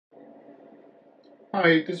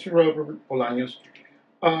Hi, this is Robert Bolaños.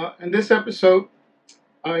 In this episode,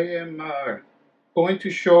 I am going to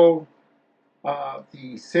show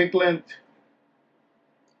the Siglent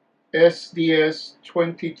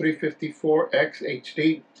SDS2354X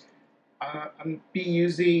HD. I'm be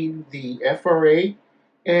using the FRA,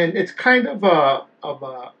 and it's kind of a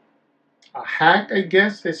hack, I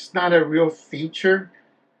guess. It's not a real feature,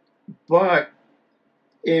 but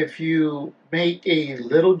if you make a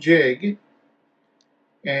little jig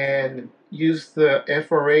and use the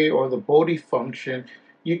FRA or the Bode function,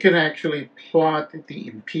 you can actually plot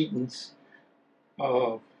the impedance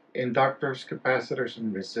of inductors, capacitors,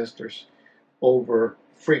 and resistors over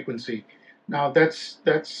frequency. Now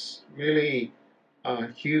that's really a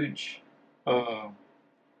huge uh,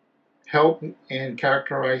 help in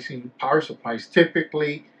characterizing power supplies.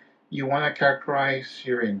 Typically, you want to characterize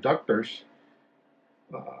your inductors,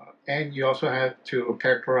 and you also have to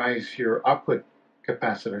characterize your output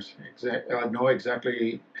capacitors, know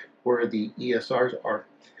exactly where the ESRs are.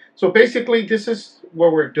 So basically, this is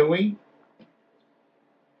what we're doing.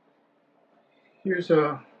 Here's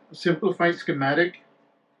a simplified schematic.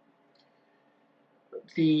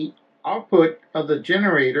 The output of the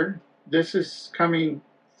generator, this is coming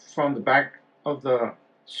from the back of the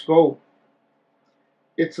scope.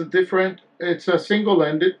 It's a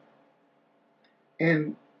single-ended,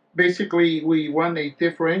 and basically we want a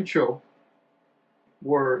differential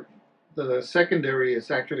where the secondary is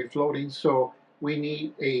actually floating, so we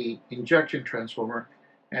need a injection transformer.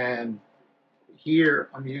 And here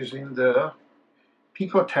I'm using the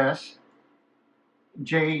Picotest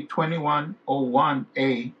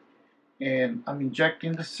J2101A, and I'm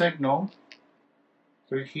injecting the signal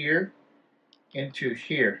through here into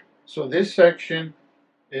here. So this section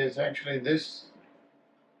is actually this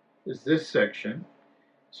section.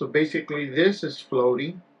 So basically this is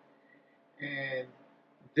floating, and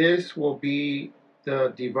this will be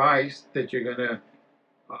the device that you're going to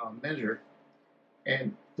measure.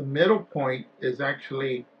 And the middle point is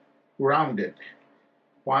actually grounded.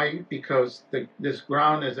 Why? Because this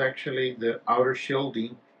ground is actually the outer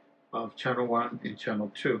shielding of channel 1 and channel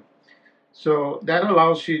 2. So that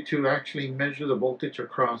allows you to actually measure the voltage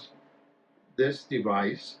across this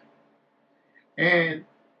device. And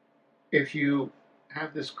if you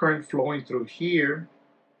have this current flowing through here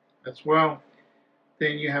as well,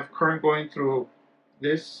 then you have current going through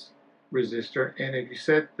this resistor. And if you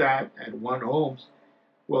set that at 1 ohms,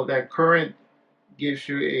 well, that current gives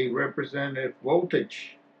you a representative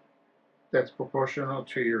voltage that's proportional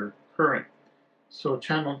to your current. So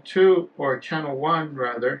channel 2, or channel 1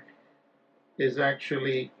 rather, is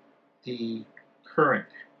actually the current.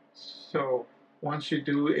 So once you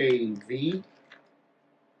do a V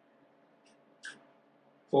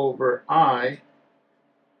over I,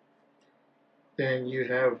 then you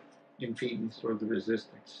have impedance or the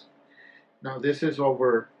resistance. Now this is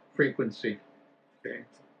over frequency, okay?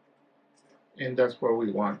 And that's what we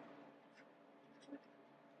want,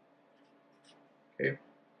 okay?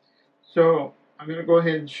 So I'm going to go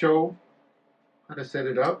ahead and show how to set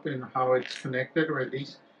it up and how it's connected, or at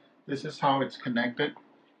least this is how it's connected.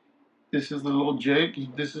 This is the little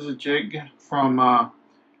jig. This is a jig from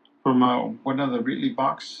one of the Wheatley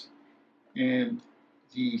box, and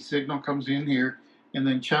the signal comes in here, and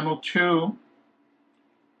then channel 2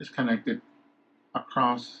 is connected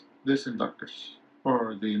across this inductors,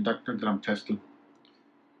 or the inductor that I'm testing.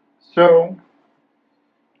 So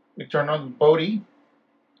we turn on the Bode,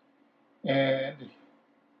 and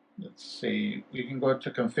let's see, we can go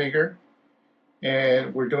to configure,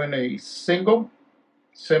 and we're doing a simple,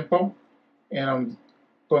 and I'm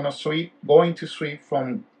going to sweep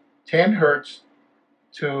from 10 hertz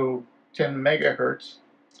to 10 megahertz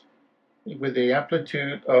with the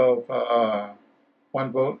amplitude of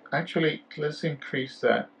 1 volt. Actually, let's increase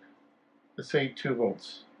that. Let's say 2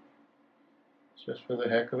 volts, just for the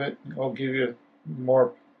heck of it. I'll give you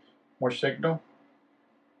more signal,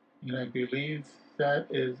 and I believe that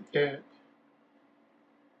is it.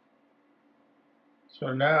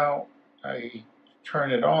 So now I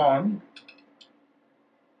turn it on,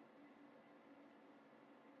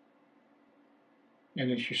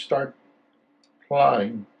 and it should start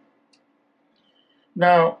plotting.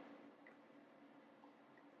 Now,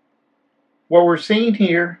 what we're seeing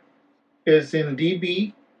here is in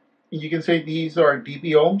dB. You can say these are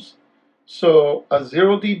dB ohms. So a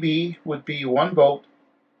 0 dB would be 1 volt,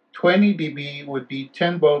 20 dB would be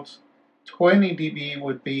 10 volts, 20 dB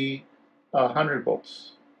would be 100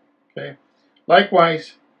 volts. Okay.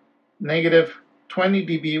 Likewise, negative 20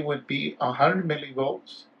 dB would be 100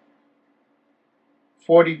 millivolts,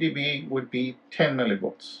 40 dB would be 10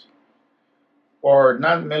 millivolts. or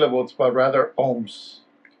not millivolts, but rather ohms.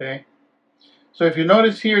 Okay. So if you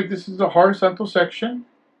notice here, this is the horizontal section.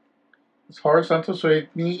 It's horizontal, so it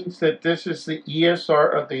means that this is the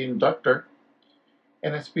ESR of the inductor,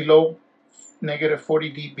 and it's below negative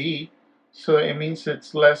 40 dB, so it means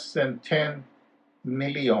it's less than 10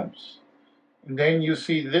 milliohms. And then you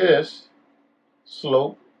see this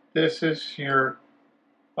slope. This is your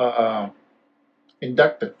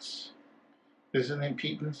inductance. This is an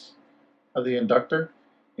impedance of the inductor.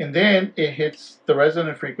 And then it hits the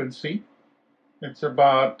resonant frequency. It's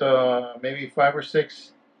about maybe 5 or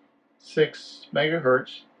 6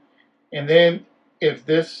 megahertz. And then if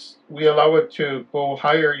this, we allow it to go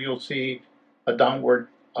higher, you'll see a downward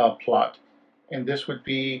plot. And this would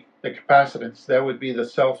be the capacitance. That would be the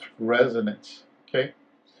self-resonance. Okay.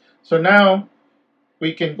 So now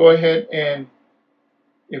we can go ahead and,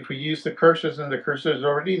 if we use the cursors, and the cursor is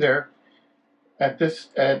already there,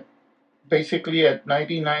 basically at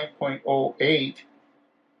 99.08,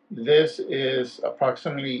 this is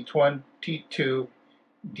approximately 22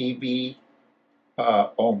 dB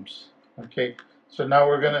ohms. Okay, so now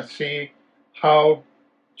we're going to see how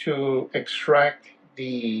to extract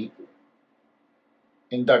the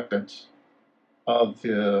inductance of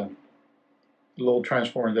the little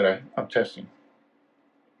transformer that I'm testing.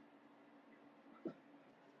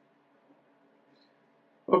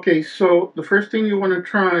 Okay, so the first thing you want to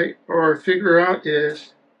try or figure out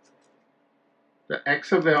is the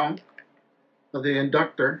X of L of the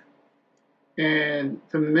inductor, and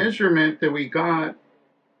the measurement that we got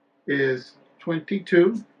is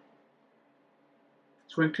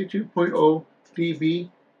 22.0 dB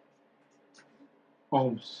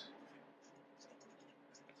ohms.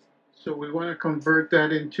 So we want to convert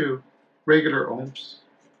that into regular ohms.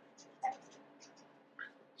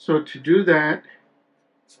 So to do that,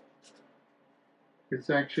 it's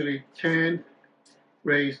actually 10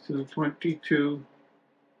 raised to the 22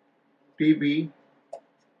 dB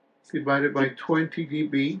divided by 20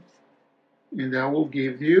 dB, and that will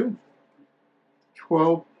give you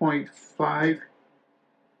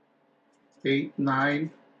 12.589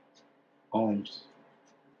 ohms.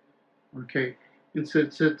 Okay, and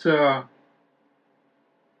since it's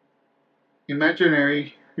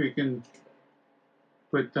imaginary, you can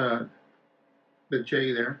put the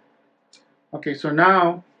J there. Okay, so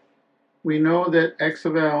now we know that X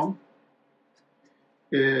of L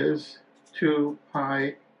is 2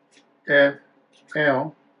 pi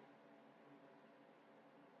FL.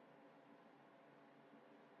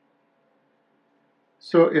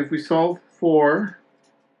 So if we solve for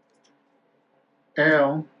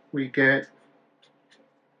L, we get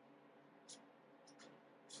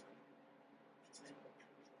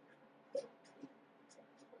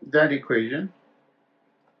that equation.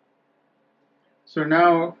 So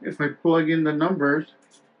now if I plug in the numbers,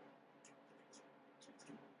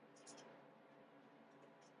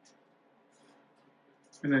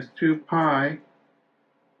 and it's 2 pi,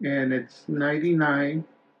 and it's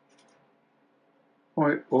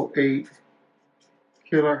 99.08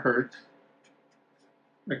 kilohertz,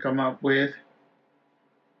 I come up with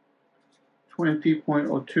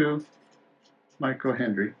 20.02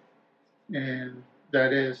 microhenry, and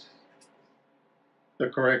that is the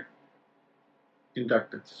correct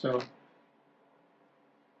inductance. So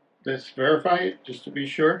let's verify it just to be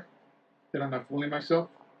sure that I'm not fooling myself.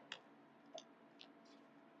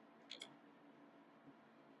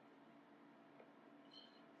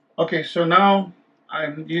 Okay, so now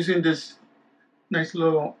I'm using this nice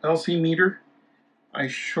little LC meter. I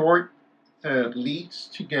short the leads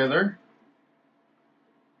together,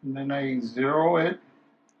 and then I zero it.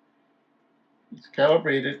 It's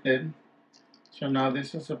calibrated then. So now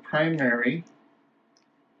this is a primary,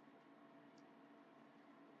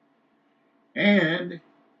 and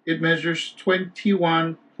it measures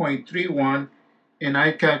 21.31, and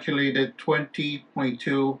I calculated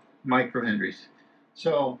 20.2 microhenries.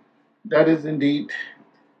 So that is indeed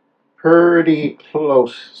pretty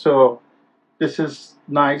close. So this is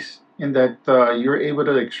nice in that you're able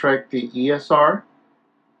to extract the ESR,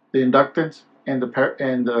 the inductance, and the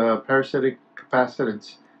parasitic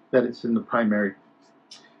capacitance that is in the primary.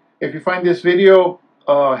 If you find this video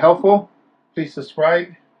helpful, please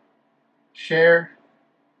subscribe, share,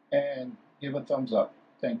 and give a thumbs up.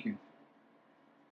 Thank you.